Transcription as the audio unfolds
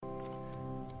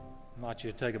I want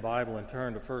you to take a Bible and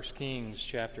turn to 1 Kings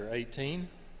chapter 18.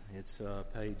 It's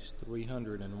page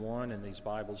 301 in these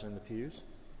Bibles in the pews.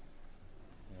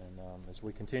 And as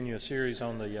we continue a series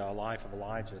on the life of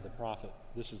Elijah the prophet,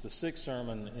 this is the sixth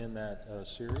sermon in that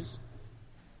series.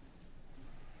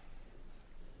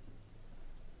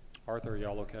 Arthur, are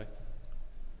y'all okay?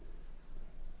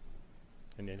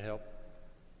 You need help?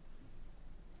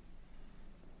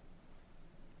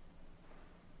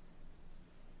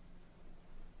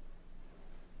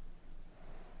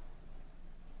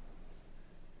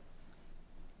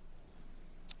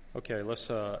 Okay, let's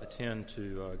attend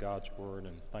to God's Word,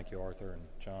 and thank you, Arthur and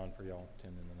John, for y'all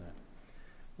attending to that.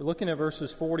 We're looking at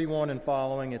verses 41 and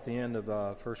following at the end of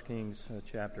 1 Kings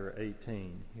chapter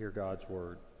 18. Hear God's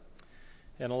Word.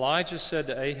 And Elijah said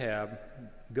to Ahab,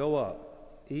 "Go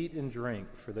up, eat and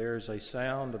drink, for there is a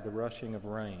sound of the rushing of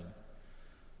rain."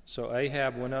 So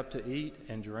Ahab went up to eat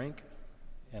and drink,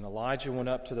 and Elijah went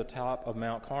up to the top of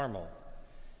Mount Carmel.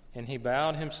 And he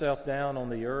bowed himself down on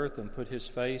the earth and put his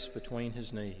face between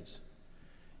his knees.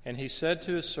 And he said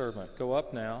to his servant, "Go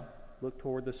up now, look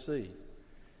toward the sea."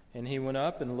 And he went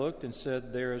up and looked and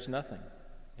said, "There is nothing."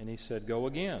 And he said, "Go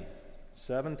again,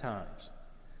 7 times.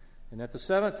 And at the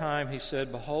 7th time he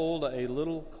said, "Behold, a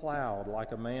little cloud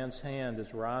like a man's hand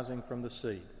is rising from the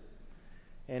sea."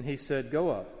 And he said, "Go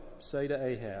up, say to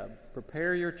Ahab,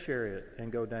 prepare your chariot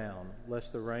and go down,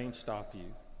 lest the rain stop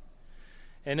you."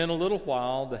 And in a little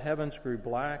while the heavens grew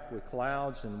black with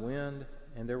clouds and wind,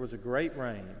 and there was a great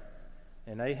rain.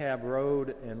 And Ahab rode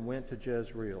and went to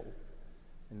Jezreel.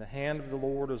 And the hand of the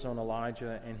Lord was on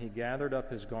Elijah, and he gathered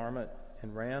up his garment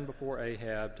and ran before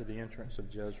Ahab to the entrance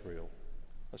of Jezreel.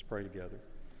 Let's pray together.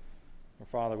 Our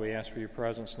Father, we ask for your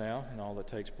presence now and all that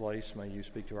takes place. May you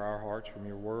speak to our hearts from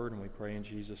your word, and we pray in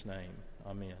Jesus' name.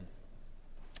 Amen.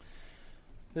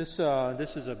 This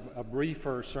is a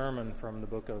briefer sermon from the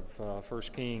book of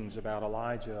 1 Kings about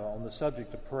Elijah on the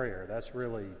subject of prayer. That's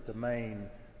really the main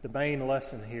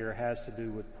lesson here has to do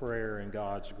with prayer and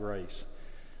God's grace.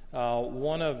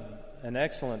 One of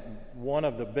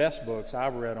the best books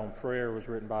I've read on prayer was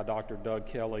written by Dr. Doug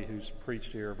Kelly, who's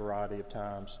preached here a variety of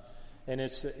times. And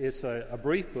it's a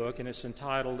brief book, and it's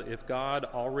entitled, "If God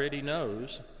Already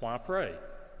Knows, Why Pray?"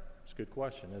 It's a good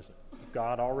question, isn't it? If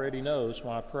God already knows,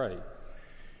 why pray?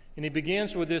 And he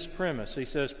begins with this premise. He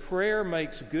says, prayer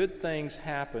makes good things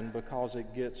happen because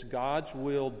it gets God's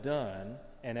will done,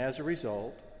 and as a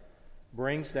result,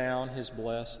 brings down his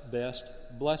best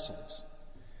blessings.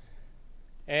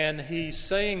 And he's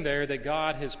saying there that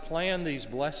God has planned these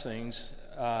blessings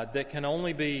that can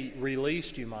only be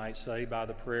released, you might say, by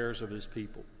the prayers of his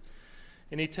people.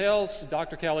 And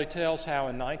Dr. Kelly tells how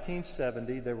in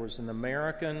 1970 there was an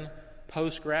American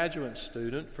postgraduate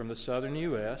student from the southern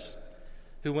U.S.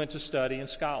 who went to study in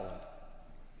Scotland.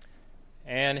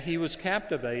 And he was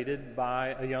captivated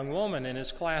by a young woman in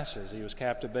his classes. He was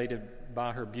captivated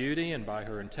by her beauty and by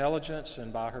her intelligence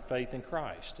and by her faith in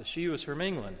Christ. She was from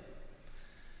England.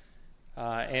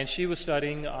 And she was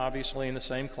studying, obviously, in the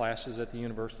same classes at the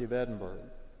University of Edinburgh.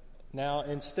 Now,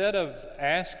 instead of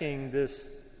asking this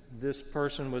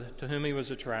person to whom he was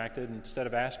attracted, instead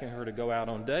of asking her to go out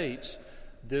on dates,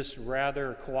 this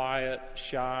rather quiet,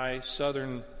 shy,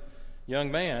 southern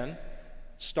young man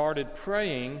started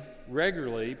praying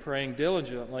regularly, praying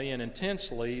diligently and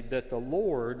intensely that the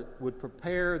Lord would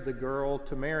prepare the girl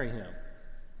to marry him.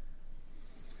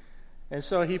 And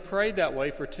so he prayed that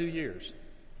way for 2 years,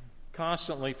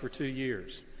 constantly for 2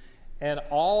 years. And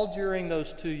all during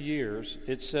those 2 years,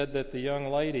 it said that the young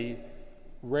lady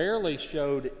rarely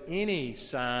showed any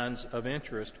signs of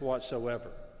interest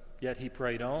whatsoever. Yet he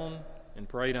prayed on and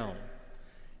prayed on.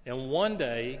 And one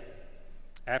day,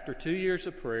 after 2 years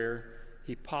of prayer,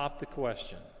 he popped the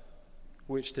question,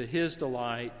 which to his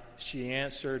delight, she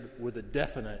answered with a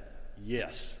definite,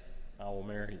 "Yes, I will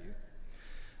marry you."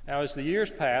 Now, as the years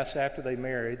passed after they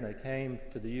married and they came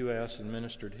to the U.S. and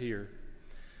ministered here,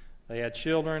 they had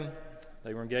children,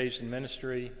 they were engaged in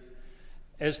ministry.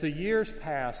 As the years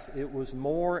passed, it was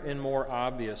more and more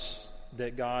obvious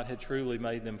that God had truly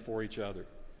made them for each other.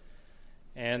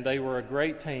 And they were a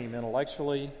great team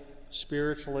intellectually,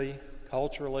 spiritually,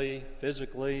 culturally,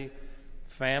 physically,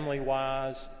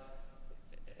 family-wise.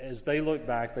 As they look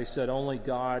back, they said only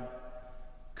God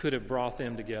could have brought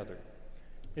them together.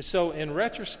 And so in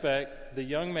retrospect, the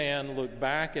young man looked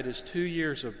back at his 2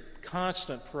 years of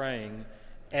constant praying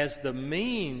as the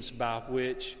means by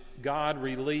which God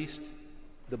released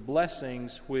the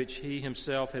blessings which he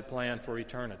himself had planned for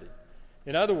eternity.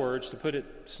 In other words, to put it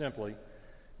simply,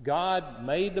 God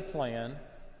made the plan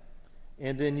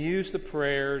and then used the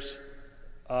prayers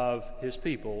of his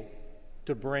people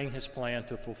to bring his plan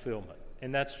to fulfillment.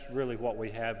 And that's really what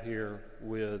we have here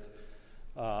with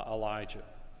Elijah.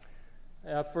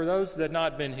 For those that have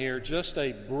not been here, just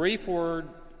a brief word,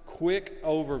 quick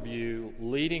overview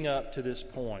leading up to this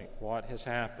point, what has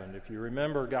happened. If you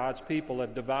remember, God's people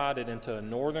have divided into a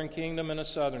northern kingdom and a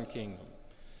southern kingdom.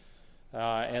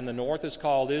 And the north is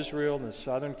called Israel, and the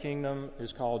southern kingdom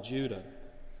is called Judah.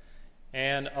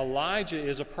 And Elijah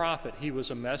is a prophet. He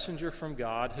was a messenger from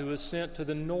God who was sent to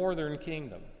the northern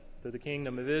kingdom, to the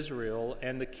kingdom of Israel,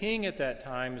 and the king at that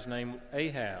time is named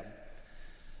Ahab.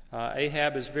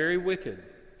 Ahab is very wicked.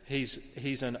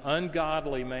 He's an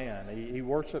ungodly man. He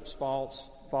worships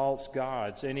false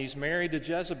gods, and he's married to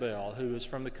Jezebel, who is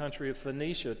from the country of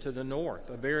Phoenicia to the north,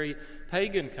 a very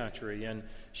pagan country, and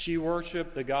she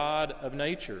worshiped the god of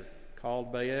nature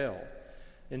called Baal.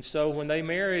 And so when they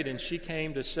married and she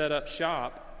came to set up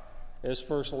shop as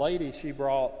first lady, she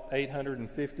brought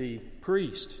 850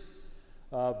 priests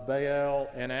of Baal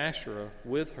and Asherah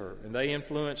with her, and they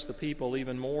influenced the people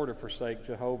even more to forsake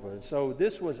Jehovah. And so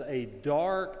this was a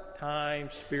dark time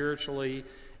spiritually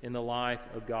in the life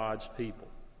of God's people.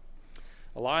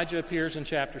 Elijah appears in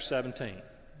chapter 17.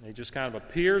 He just kind of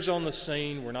appears on the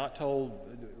scene. We're not told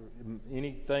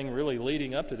anything really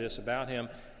leading up to this about him.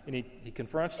 And he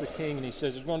confronts the king and he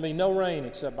says, "There's going to be no rain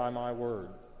except by my word."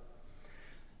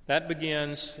 That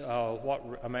begins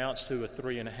what amounts to a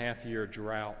 3.5-year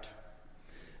drought.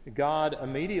 God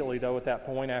immediately, though, at that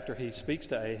point, after he speaks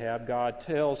to Ahab, God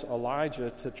tells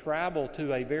Elijah to travel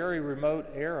to a very remote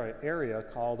area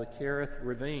called the Kerith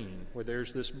Ravine, where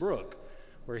there's this brook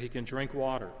where he can drink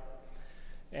water.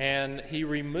 And he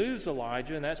removes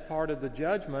Elijah, and that's part of the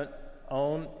judgment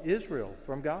on Israel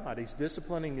from God. He's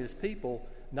disciplining his people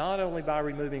not only by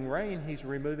removing rain, he's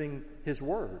removing his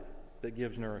word that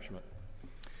gives nourishment.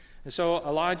 And so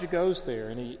Elijah goes there,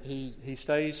 and he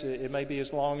stays, it may be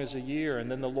as long as a year, and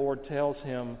then the Lord tells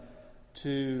him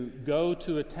to go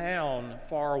to a town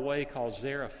far away called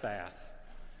Zarephath.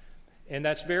 And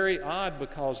that's very odd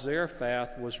because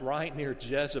Zarephath was right near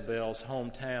Jezebel's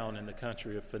hometown in the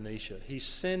country of Phoenicia. He's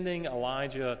sending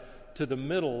Elijah to the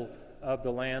middle of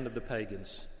the land of the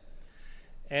pagans.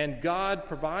 And God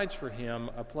provides for him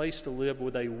a place to live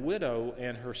with a widow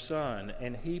and her son,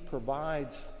 and he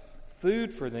provides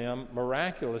food for them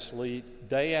miraculously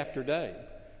day after day.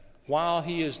 While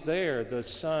he is there, the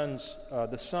son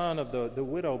of the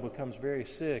widow becomes very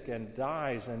sick and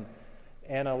dies,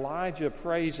 and Elijah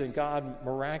prays, and God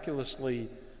miraculously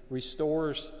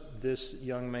restores this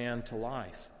young man to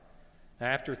life.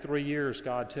 After 3 years,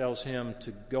 God tells him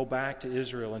to go back to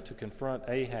Israel and to confront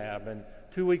Ahab. And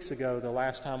 2 weeks ago, the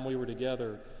last time we were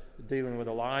together dealing with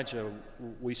Elijah,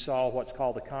 we saw what's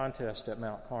called the contest at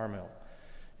Mount Carmel.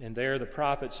 And there the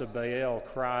prophets of Baal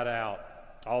cried out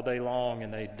all day long,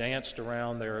 and they danced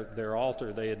around their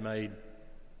altar they had made.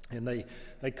 And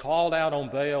they called out on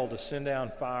Baal to send down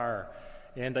fire,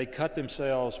 and they cut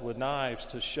themselves with knives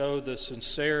to show the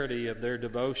sincerity of their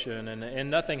devotion, and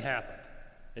nothing happened.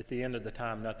 At the end of the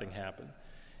time, nothing happened.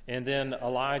 And then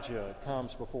Elijah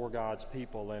comes before God's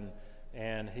people,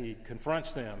 and he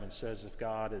confronts them and says,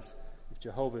 if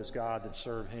Jehovah is God, then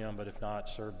serve him, but if not,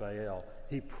 serve Baal.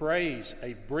 He prays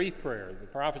a brief prayer. The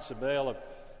prophets of Baal have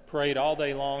prayed all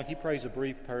day long. He prays a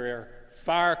brief prayer.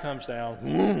 Fire comes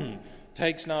down,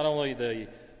 takes not only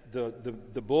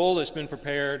the bull that's been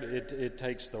prepared, it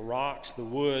takes the rocks, the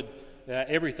wood,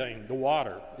 everything. The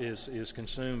water is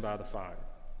consumed by the fire.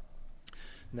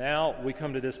 Now we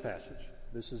come to this passage.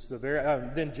 This is the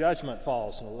then judgment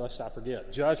falls, lest I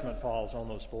forget. Judgment falls on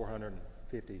those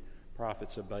 450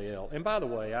 prophets of Baal. And by the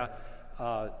way,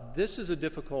 this is a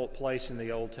difficult place in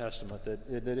the Old Testament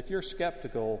that if you're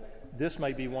skeptical, this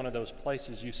may be one of those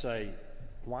places you say,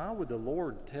 why would the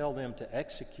Lord tell them to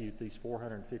execute these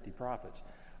 450 prophets?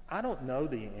 I don't know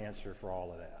the answer for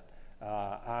all of that.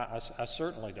 I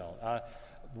certainly don't.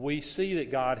 We see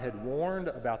that God had warned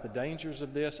about the dangers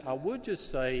of this. I would just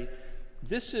say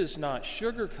this is not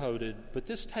sugar-coated, but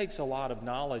this takes a lot of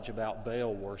knowledge about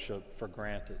Baal worship for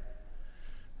granted.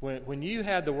 When you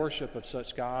had the worship of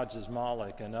such gods as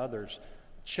Moloch and others,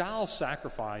 child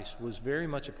sacrifice was very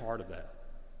much a part of that.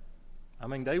 I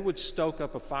mean, they would stoke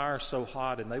up a fire so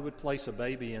hot, and they would place a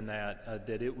baby in that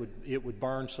that it would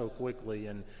burn so quickly.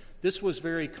 And this was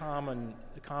very common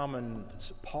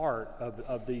part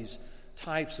of these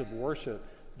types of worship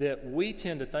that we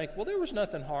tend to think, well, there was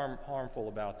nothing harmful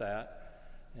about that.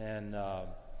 And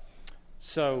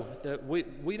so that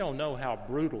we don't know how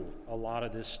brutal a lot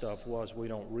of this stuff was. We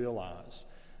don't realize.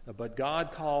 But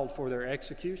God called for their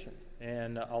execution,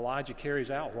 and Elijah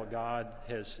carries out what God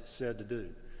has said to do.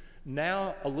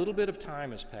 Now, a little bit of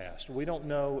time has passed. We don't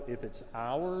know if it's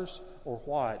hours or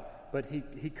what, but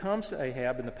he comes to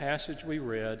Ahab in the passage we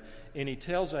read, and he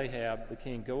tells Ahab, the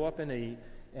king, go up and eat,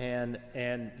 and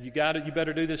you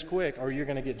better do this quick or you're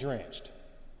going to get drenched,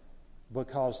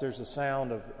 because there's a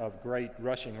sound of great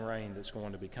rushing rain that's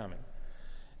going to be coming.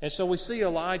 And so we see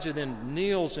Elijah then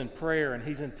kneels in prayer, and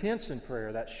he's intense in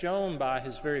prayer. That's shown by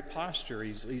his very posture.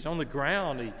 He's on the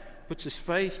ground. He puts his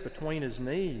face between his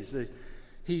knees.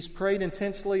 He's prayed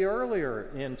intensely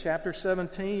earlier. In chapter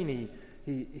 17,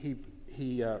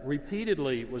 he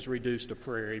repeatedly was reduced to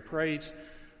prayer. He prays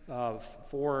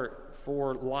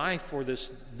for life for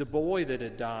the boy that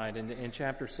had died in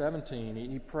chapter 17.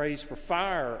 He prays for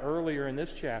fire earlier in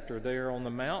this chapter there on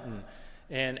the mountain.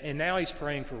 And now he's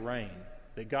praying for rain,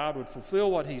 that God would fulfill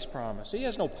what he's promised. He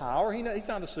has no power. He's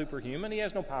not a superhuman. He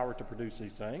has no power to produce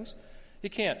these things. He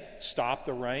can't stop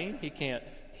the rain. He can't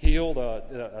heal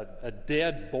a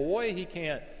dead boy. He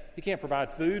can't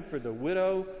provide food for the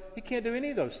widow. He can't do any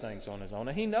of those things on his own,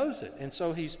 and he knows it. And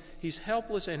so he's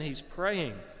helpless, and he's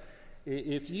praying.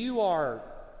 If you are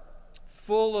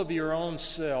full of your own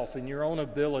self and your own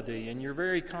ability, and you're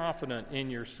very confident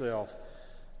in yourself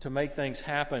to make things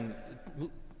happen,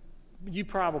 you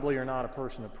probably are not a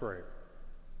person of prayer.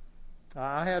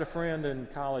 I had a friend in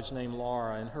college named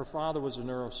Laura, and her father was a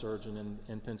neurosurgeon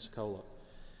in Pensacola.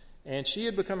 And she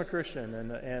had become a Christian,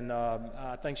 and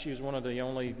I think she was one of the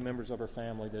only members of her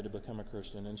family that had become a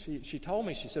Christian. And she told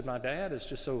me, she said, my dad is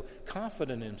just so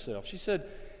confident in himself. She said,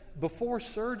 before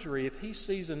surgery, if he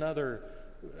sees they're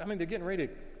getting ready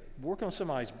to work on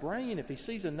somebody's brain. If he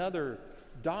sees another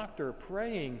doctor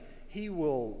praying, he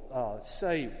will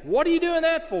say, what are you doing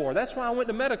that for? That's why I went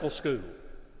to medical school.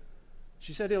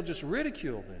 She said he'll just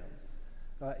ridicule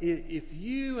them. If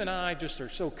you and I just are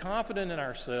so confident in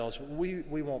ourselves,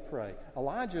 we won't pray.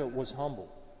 Elijah was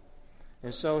humble.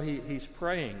 And so he's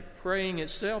praying. Praying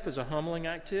itself is a humbling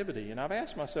activity. And I've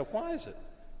asked myself, why is it?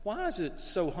 Why is it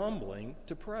so humbling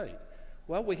to pray?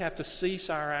 Well, we have to cease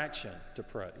our action to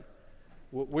pray.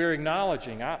 We're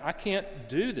acknowledging, I can't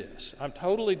do this. I'm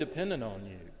totally dependent on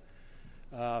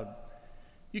you.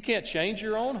 You can't change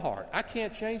your own heart. I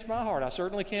can't change my heart. I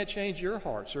certainly can't change your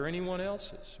hearts or anyone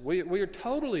else's. We are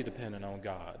totally dependent on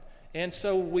God. And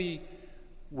so we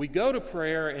go to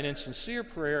prayer, and in sincere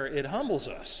prayer, it humbles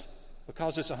us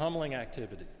because it's a humbling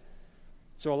activity.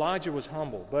 So Elijah was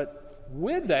humble, but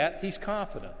with that, he's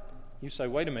confident. You say,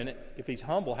 wait a minute, if he's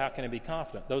humble, how can he be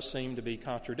confident? Those seem to be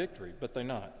contradictory, but they're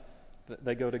not.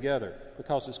 They go together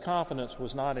because his confidence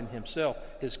was not in himself.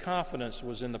 His confidence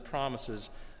was in the promises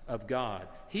of God.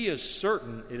 He is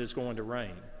certain it is going to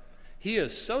rain. He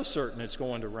is so certain it's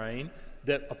going to rain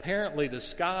that apparently the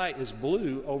sky is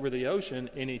blue over the ocean,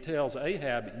 and he tells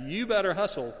Ahab, you better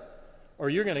hustle or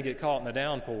you're going to get caught in the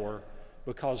downpour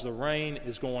because the rain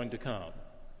is going to come.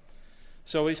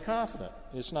 So he's confident.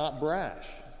 It's not brash.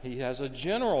 He has a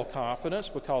general confidence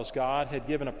because God had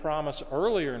given a promise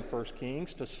earlier in 1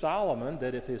 Kings to Solomon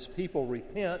that if his people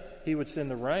repent, he would send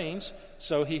the rains.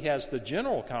 So he has the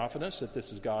general confidence that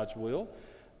this is God's will.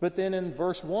 But then in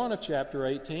verse 1 of chapter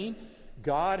 18,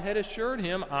 God had assured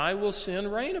him, I will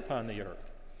send rain upon the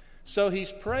earth. So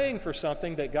he's praying for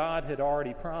something that God had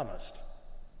already promised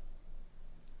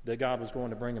that God was going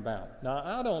to bring about.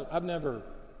 Now, I've never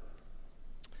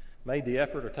made the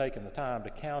effort or taken the time to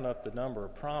count up the number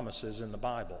of promises in the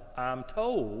Bible. I'm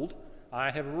told,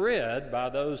 I have read by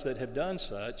those that have done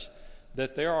such,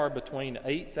 that there are between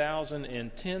 8,000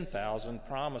 and 10,000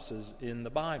 promises in the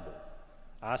Bible.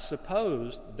 I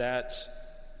suppose that's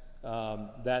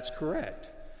correct.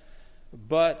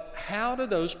 But how do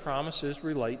those promises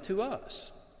relate to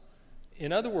us?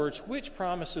 In other words, which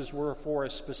promises were for a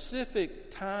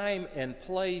specific time and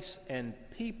place and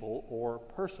people or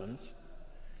persons,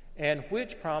 and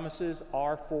which promises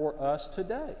are for us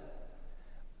today?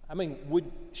 I mean,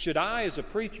 should I, as a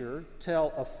preacher,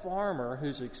 tell a farmer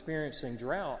who's experiencing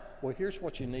drought, well, here's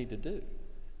what you need to do.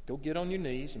 Go get on your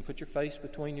knees and put your face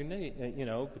between your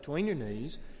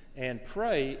knees and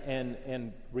pray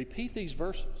and repeat these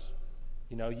verses.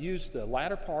 Use the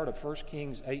latter part of 1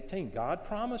 Kings 18. God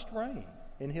promised rain,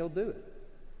 and he'll do it.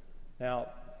 Now,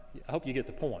 I hope you get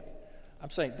the point. I'm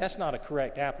saying that's not a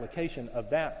correct application of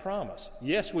that promise.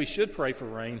 Yes, we should pray for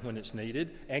rain when it's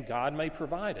needed, and God may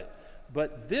provide it.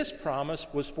 But this promise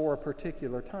was for a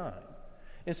particular time.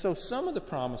 And so some of the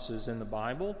promises in the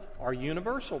Bible are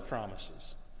universal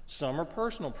promises. Some are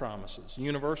personal promises.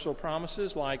 Universal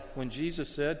promises like when Jesus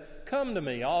said, come to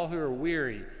me, all who are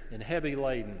weary and heavy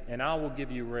laden, and I will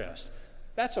give you rest.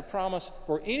 That's a promise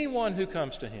for anyone who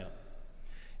comes to him.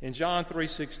 In John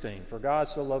 3:16, for God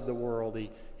so loved the world,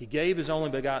 he gave his only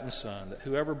begotten Son, that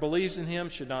whoever believes in him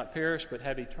should not perish but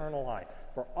have eternal life.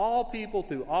 For all people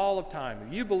through all of time.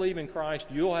 If you believe in Christ,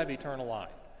 you'll have eternal life.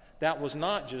 That was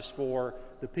not just for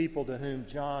the people to whom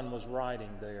John was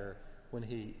writing there when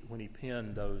he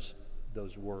penned those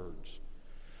words.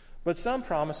 But some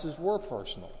promises were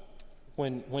personal.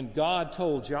 When God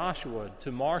told Joshua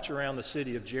to march around the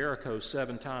city of Jericho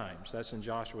 7 times, that's in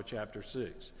Joshua chapter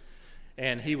 6,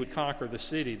 and he would conquer the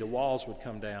city, the walls would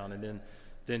come down, and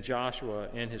then Joshua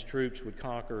and his troops would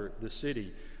conquer the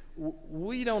city.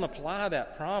 We don't apply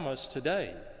that promise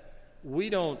today. We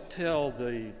don't tell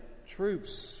the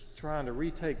troops trying to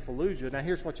retake Fallujah, now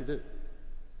here's what you do.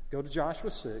 Go to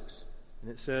Joshua 6, and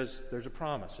it says there's a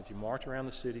promise if you march around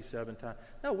the city 7 times.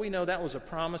 No, we know that was a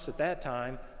promise at that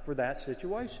time for that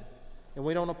situation. And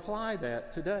we don't apply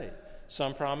that today.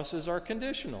 Some promises are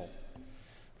conditional.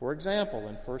 For example,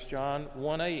 in 1 John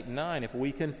 1:8 and 9, if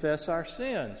we confess our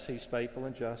sins, he's faithful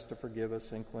and just to forgive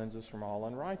us and cleanse us from all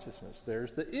unrighteousness.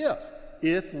 There's the if.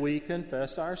 If we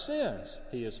confess our sins,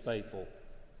 he is faithful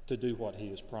to do what he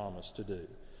has promised to do.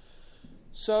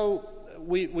 So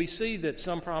we see that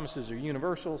some promises are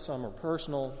universal, some are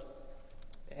personal,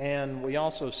 and we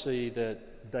also see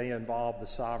that they involve the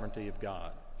sovereignty of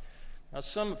God. Now,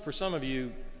 for some of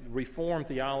you, Reformed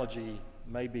theology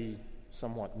may be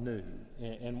somewhat new,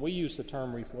 and we use the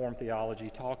term Reformed theology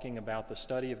talking about the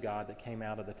study of God that came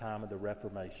out of the time of the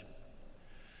Reformation,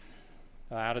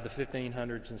 out of the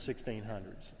 1500s and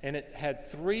 1600s. And it had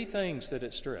 3 things that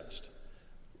it stressed.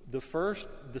 The first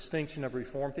distinction of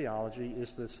Reformed theology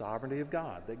is the sovereignty of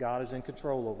God, that God is in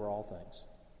control over all things.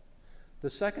 The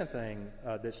second thing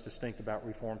that's distinct about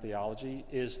Reformed theology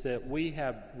is that we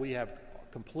have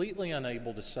completely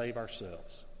unable to save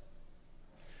ourselves.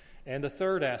 And the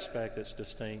third aspect that's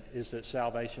distinct is that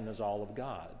salvation is all of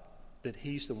God, that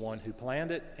he's the one who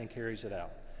planned it and carries it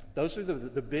out. Those are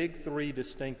the big 3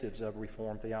 distinctives of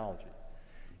Reformed theology.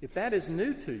 If that is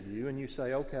new to you and you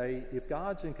say, okay, if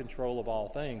God's in control of all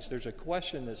things, there's a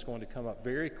question that's going to come up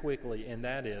very quickly, and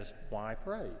that is, why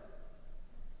pray?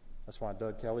 That's why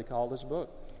Doug Kelly called his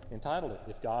book, entitled it,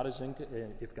 If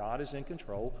God is in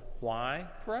control, why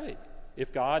pray?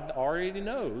 If God already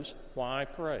knows, why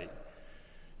pray?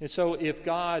 And so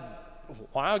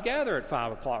why gather at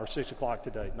 5 o'clock or 6 o'clock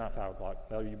today? Not 5 o'clock,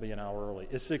 you'll be an hour early.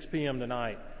 It's 6 p.m.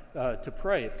 tonight to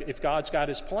pray. If God's got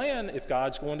his plan, if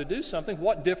God's going to do something,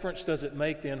 what difference does it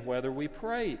make then whether we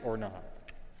pray or not?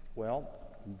 Well,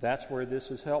 that's where this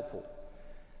is helpful.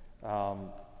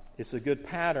 It's a good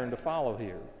pattern to follow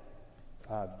here.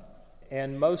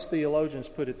 And most theologians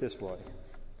put it this way.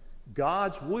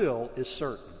 God's will is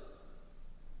certain.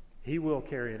 He will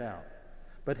carry it out.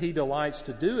 But he delights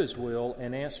to do his will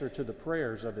in answer to the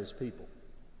prayers of his people.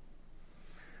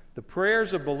 The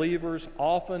prayers of believers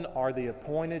often are the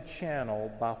appointed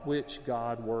channel by which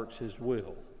God works his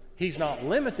will. He's not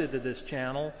limited to this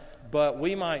channel, but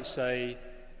we might say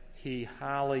he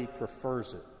highly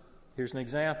prefers it. Here's an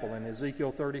example in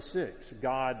Ezekiel 36.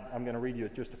 God, I'm going to read you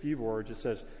just a few words. It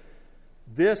says,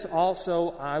 "This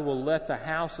also I will let the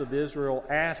house of Israel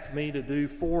ask me to do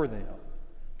for them,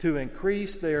 to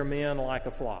increase their men like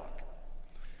a flock."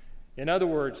 In other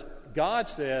words, God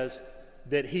says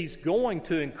that he's going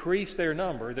to increase their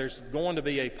number. There's going to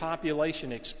be a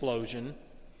population explosion,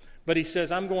 but he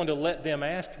says, I'm going to let them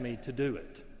ask me to do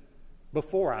it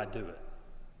before I do it.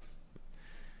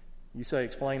 You say,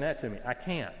 explain that to me. I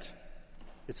can't.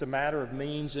 It's a matter of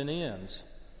means and ends.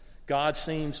 God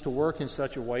seems to work in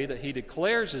such a way that he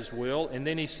declares his will, and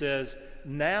then he says,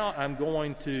 now I'm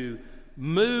going to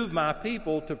move my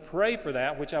people to pray for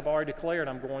that which I've already declared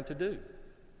I'm going to do.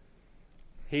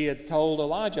 He had told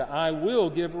Elijah, I will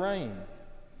give rain.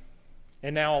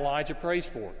 And now Elijah prays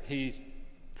for it. He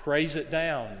prays it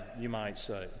down, you might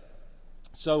say.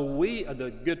 So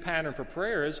the good pattern for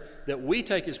prayer is that we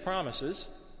take his promises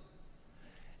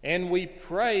and we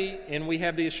pray and we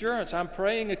have the assurance I'm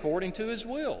praying according to his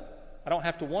will. I don't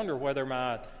have to wonder whether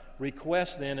my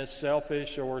request then is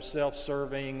selfish or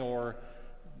self-serving or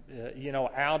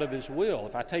out of his will.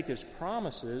 If I take his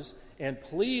promises and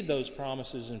plead those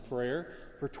promises in prayer,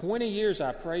 for 20 years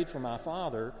I prayed for my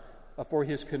father for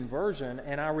his conversion,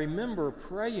 and I remember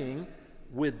praying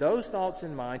with those thoughts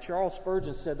in mind. Charles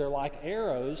Spurgeon said they're like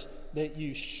arrows that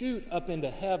you shoot up into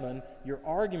heaven, your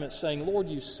argument saying, Lord,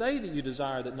 you say that you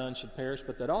desire that none should perish,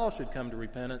 but that all should come to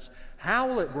repentance. How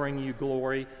will it bring you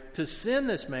glory to send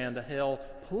this man to hell?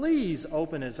 Please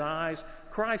open his eyes.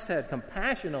 Christ had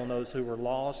compassion on those who were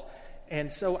lost.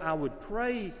 And so I would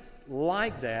pray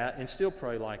like that and still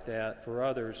pray like that for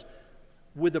others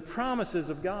with the promises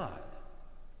of God,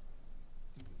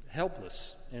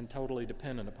 helpless and totally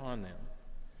dependent upon them.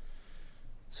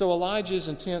 So Elijah is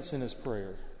intense in his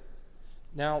prayer.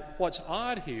 Now, what's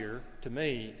odd here to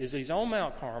me is he's on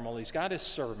Mount Carmel. He's got his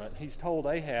servant. He's told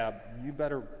Ahab, you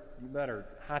better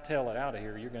hightail it out of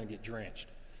here. You're going to get drenched.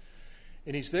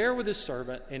 And he's there with his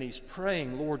servant, and he's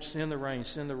praying, Lord, send the rain,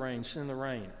 send the rain, send the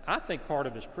rain. I think part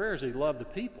of his prayer is he loved the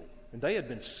people, and they had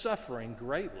been suffering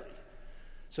greatly.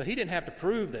 So he didn't have to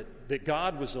prove that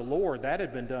God was the Lord. That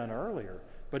had been done earlier.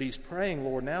 But he's praying,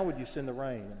 Lord, now would you send the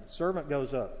rain? And the servant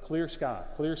goes up, clear sky,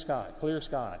 clear sky, clear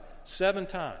sky, 7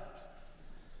 times.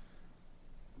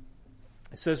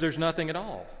 It says there's nothing at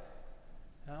all.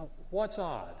 Now, what's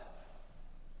odd?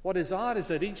 What is odd is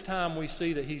that each time we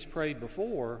see that he's prayed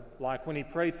before, like when he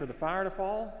prayed for the fire to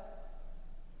fall,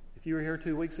 if you were here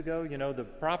 2 weeks ago, you know, the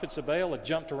prophets of Baal had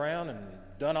jumped around and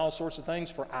done all sorts of things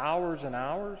for hours and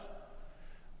hours.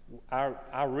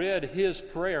 I read his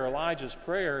prayer, Elijah's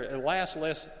prayer. It lasts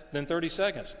less than 30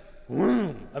 seconds.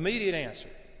 Boom! Immediate answer.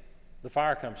 The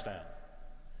fire comes down.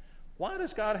 Why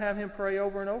does God have him pray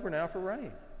over and over now for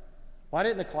rain? Why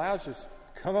didn't the clouds just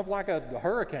come up like a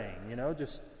hurricane, you know,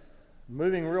 just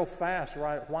moving real fast,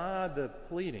 right? Why the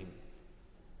pleading?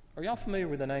 Are y'all familiar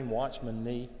with the name Watchman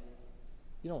Nee?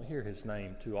 You don't hear his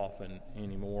name too often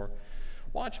anymore.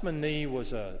 Watchman Nee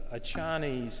was a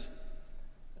Chinese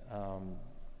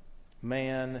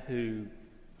man who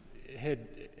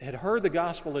had heard the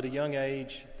gospel at a young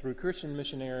age through Christian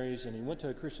missionaries, and he went to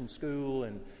a Christian school,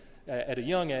 and at a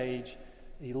young age,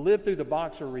 he lived through the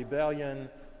Boxer Rebellion,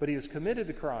 but he was committed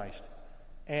to Christ.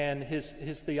 And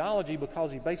his theology,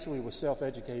 because he basically was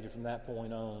self-educated from that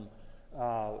point on,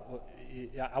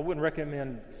 I wouldn't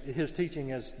recommend his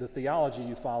teaching as the theology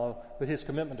you follow, but his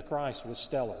commitment to Christ was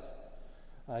stellar.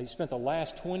 He spent the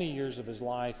last 20 years of his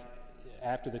life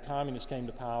after the communists came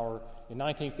to power. In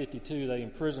 1952, they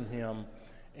imprisoned him,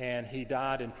 and he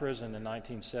died in prison in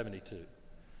 1972.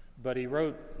 But he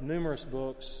wrote numerous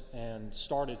books and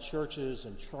started churches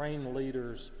and trained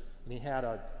leaders, and he had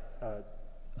a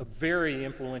very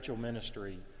influential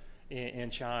ministry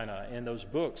in China, and those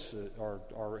books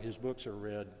his books are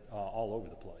read all over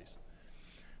the place.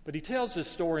 But he tells this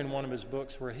story in one of his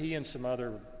books where he and some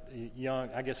other young,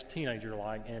 I guess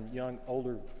teenager-like, and young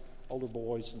older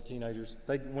boys and teenagers,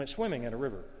 they went swimming in a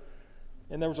river.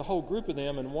 And there was a whole group of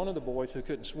them, and one of the boys who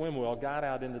couldn't swim well got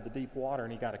out into the deep water,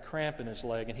 and he got a cramp in his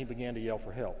leg, and he began to yell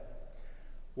for help.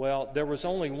 Well, there was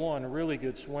only one really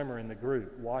good swimmer in the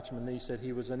group. Watchman Nee said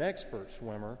he was an expert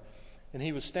swimmer, and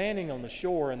he was standing on the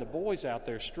shore, and the boys out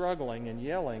there struggling and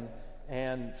yelling,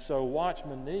 and so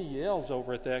Watchman Nee yells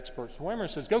over at the expert swimmer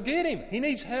and says, "Go get him! He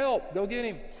needs help! Go get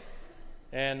him!"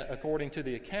 And according to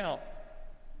the account,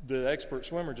 the expert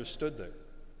swimmer just stood there,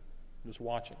 just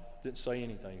watching, didn't say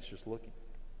anything, he's just looking.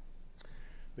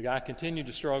 The guy continued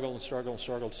to struggle and struggle and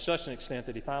struggle to such an extent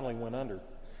that he finally went under.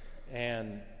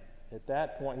 And at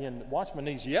that point, Watchman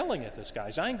Nee's yelling at this guy.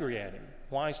 He's angry at him.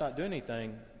 Why he's not doing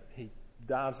anything? He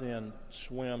dives in,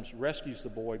 swims, rescues the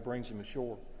boy, brings him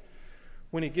ashore.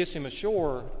 When he gets him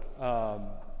ashore,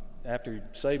 after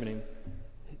saving him,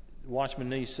 Watchman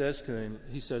Nee says to him,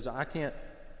 he says, "I can't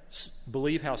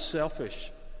believe how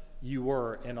selfish you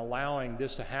were in allowing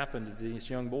this to happen to this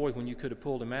young boy when you could have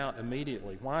pulled him out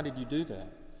immediately. Why did you do that?"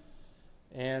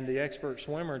 And the expert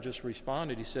swimmer just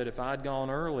responded. He said, "If I'd gone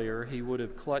earlier, he would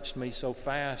have clutched me so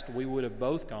fast we would have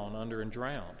both gone under and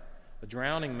drowned. A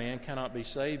drowning man cannot be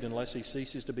saved unless he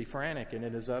ceases to be frantic and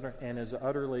is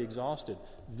utterly exhausted.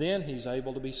 Then he's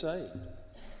able to be saved."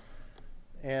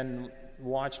 And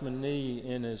Watchman Nee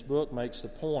in his book makes the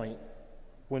point,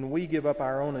 when we give up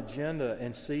our own agenda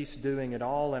and cease doing it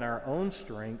all in our own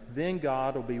strength, then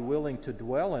God will be willing to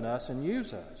dwell in us and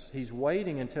use us. He's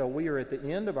waiting until we are at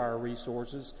the end of our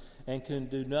resources and can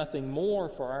do nothing more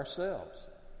for ourselves.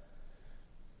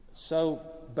 So,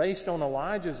 based on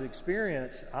Elijah's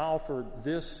experience, I offer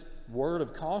this word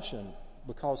of caution,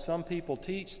 because some people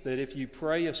teach that if you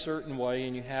pray a certain way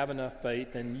and you have enough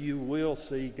faith, then you will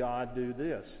see God do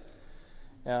this.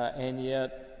 And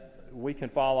yet, we can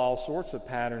follow all sorts of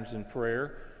patterns in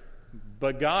prayer,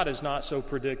 but God is not so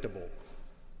predictable.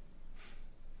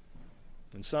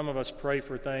 And some of us pray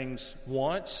for things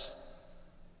once,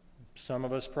 some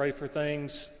of us pray for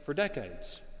things for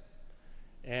decades.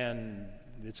 And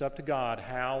it's up to God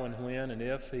how and when and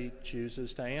if He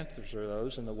chooses to answer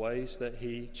those in the ways that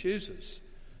He chooses.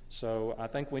 So I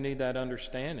think we need that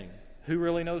understanding. Who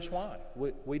really knows why?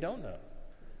 We don't know.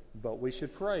 But we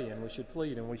should pray, and we should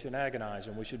plead, and we should agonize,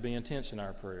 and we should be intense in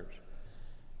our prayers.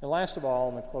 And last of all,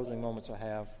 in the closing moments I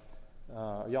have,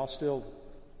 are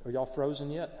y'all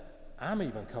frozen yet? I'm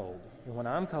even cold. And when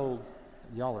I'm cold,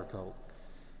 y'all are cold.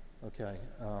 Okay.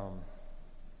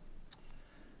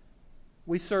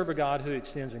 We serve a God who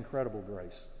extends incredible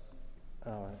grace.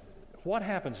 what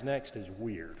happens next is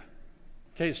weird.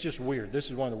 Okay, it's just weird. This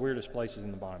is one of the weirdest places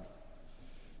in the Bible.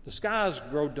 The skies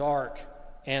grow dark,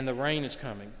 and the rain is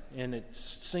coming, and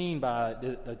it's seen by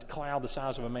the cloud the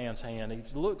size of a man's hand. He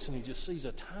looks, and he just sees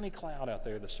a tiny cloud out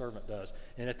there, the servant does.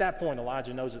 And at that point,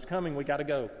 Elijah knows it's coming. We got to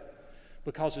go,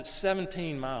 because it's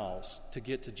 17 miles to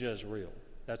get to Jezreel.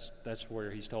 That's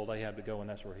where he's told Ahab to go, and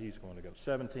that's where he's going to go,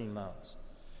 17 miles.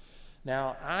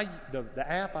 Now, the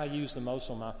app I use the most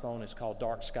on my phone is called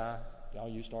Dark Sky. Y'all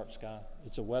use Dark Sky?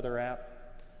 It's a weather app,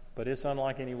 but it's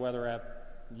unlike any weather app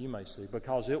you may see,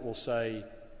 because it will say,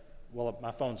 well,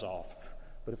 my phone's off,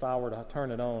 but if I were to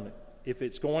turn it on, if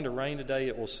it's going to rain today,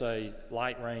 it will say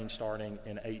light rain starting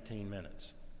in 18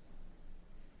 minutes.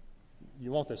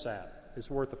 You want this app. It's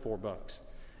worth the $4.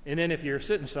 And then if you're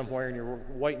sitting somewhere and you're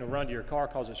waiting to run to your car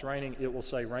because it's raining, it will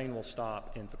say rain will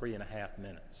stop in 3.5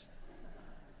 minutes.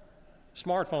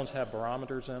 Smartphones have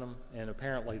barometers in them, and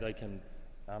apparently they can,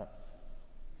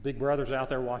 Big Brother's out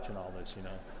there watching all this,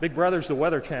 Big Brother's the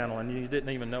Weather Channel, and you didn't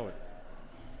even know it.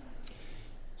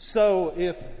 So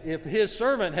if his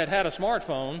servant had had a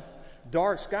smartphone,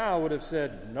 Dark Sky would have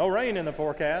said, no rain in the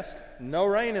forecast, no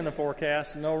rain in the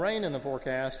forecast, no rain in the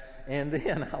forecast. And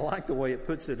then, I like the way it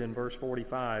puts it in verse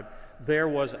 45, there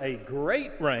was a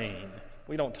great rain.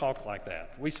 We don't talk like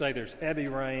that. We say there's heavy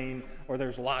rain, or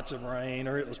there's lots of rain,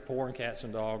 or it was pouring cats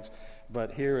and dogs.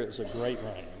 But here it was a great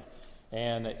rain.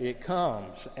 And it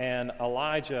comes, and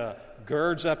Elijah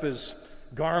girds up his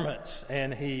garments,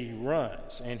 and he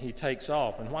runs, and he takes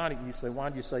off. And why do you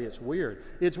say it's weird?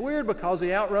 It's weird because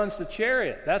he outruns the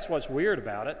chariot. That's what's weird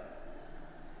about it.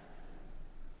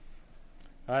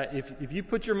 If you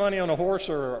put your money on a horse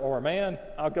or a man,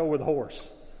 I'll go with a horse.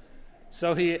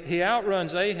 So he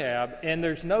outruns Ahab, and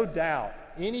there's no doubt,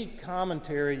 any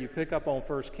commentary you pick up on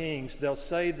 1 Kings, they'll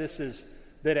say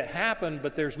that it happened,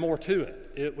 but there's more to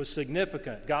it. It was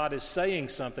significant. God is saying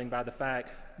something by the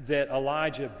fact that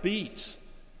Elijah beats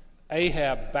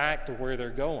Ahab back to where they're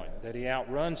going, that he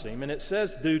outruns him. And it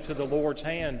says due to the Lord's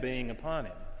hand being upon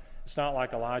him. It's not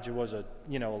like Elijah was a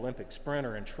Olympic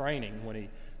sprinter in training when he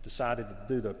decided to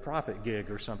do the prophet gig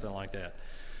or something like that.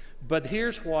 But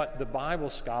here's what the Bible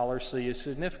scholars see as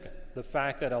significant. The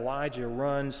fact that Elijah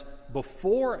runs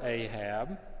before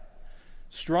Ahab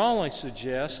strongly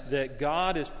suggests that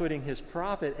God is putting his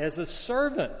prophet as a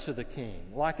servant to the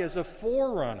king, like as a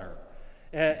forerunner,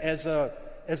 as a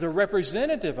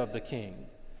representative of the king.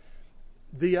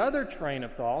 The other train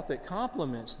of thought that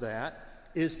complements that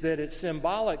is that it's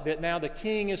symbolic that now the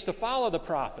king is to follow the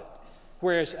prophet,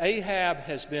 whereas Ahab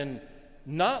has been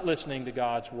not listening to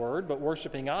God's word but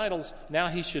worshiping idols. Now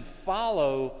he should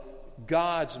follow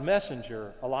God's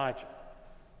messenger, Elijah.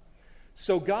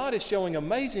 So God is showing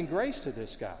amazing grace to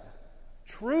this guy,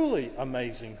 truly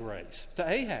amazing grace to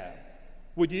Ahab.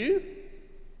 Would you?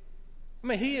 I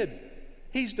mean,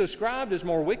 he's described as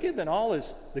more wicked than all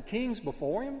the kings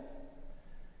before him.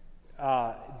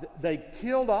 They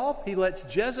killed off, he lets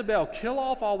Jezebel kill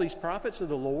off all these prophets of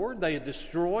the Lord. They had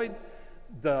destroyed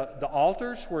the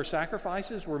altars where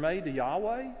sacrifices were made to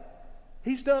Yahweh.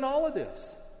 He's done all of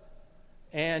this.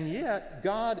 And yet,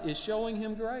 God is showing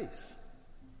him grace.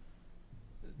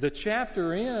 The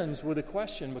chapter ends with a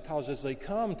question, because as they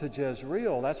come to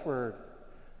Jezreel, that's where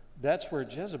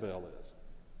Jezebel is.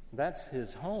 That's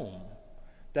his home.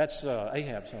 That's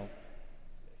Ahab's home.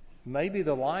 Maybe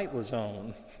the light was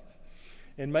on.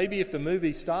 And maybe if the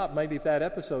movie stopped, maybe if that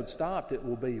episode stopped, it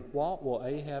will be, what will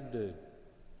Ahab do?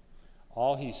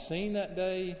 All he's seen that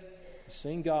day, he's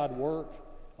seen God work.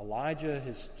 Elijah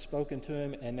has spoken to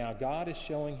him, and now God is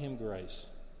showing him grace.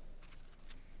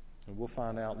 And we'll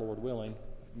find out, Lord willing,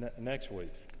 next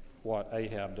week what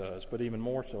Ahab does, but even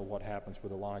more so what happens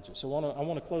with Elijah. So I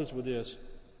want to close with this.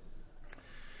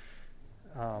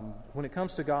 When it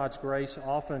comes to God's grace,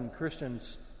 often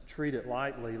Christians treat it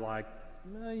lightly, like,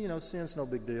 sin's no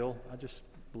big deal. I just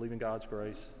believe in God's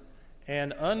grace.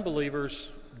 And unbelievers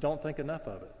don't think enough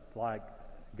of it, like,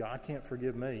 God can't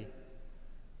forgive me.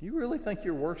 Do you really think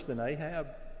you're worse than Ahab?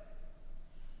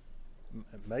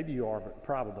 Maybe you are, but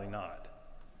probably not.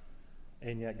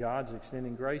 And yet God's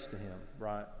extending grace to him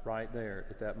right there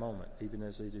at that moment, even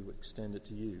as he would extend it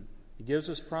to you. He gives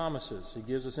us promises. He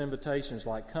gives us invitations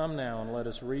like, come now and let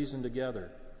us reason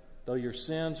together. Though your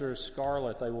sins are as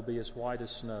scarlet, they will be as white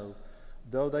as snow.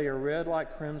 Though they are red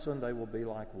like crimson, they will be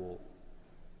like wool.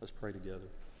 Let's pray together.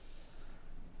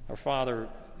 Our Father,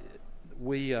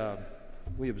 we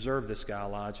observe this guy,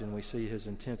 Elijah, and we see his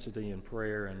intensity in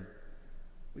prayer, and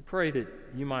we pray that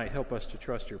you might help us to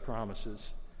trust your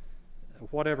promises.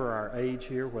 Whatever our age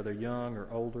here, whether young or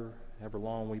older, however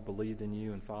long we believed in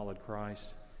you and followed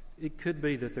Christ, it could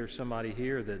be that there's somebody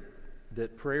here that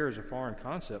that prayer is a foreign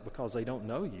concept because they don't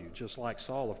know you, just like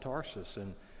Saul of Tarsus.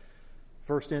 And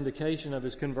first indication of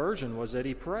his conversion was that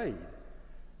he prayed.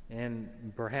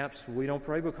 And perhaps we don't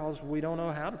pray because we don't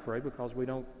know how to pray, because we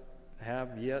don't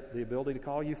have yet the ability to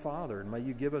call you Father. And may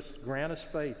you grant us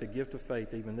faith, a gift of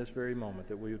faith, even this very moment,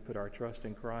 that we would put our trust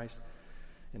in Christ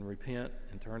and repent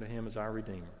and turn to him as our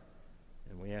Redeemer.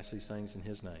 And we ask these things in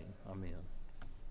his name. Amen.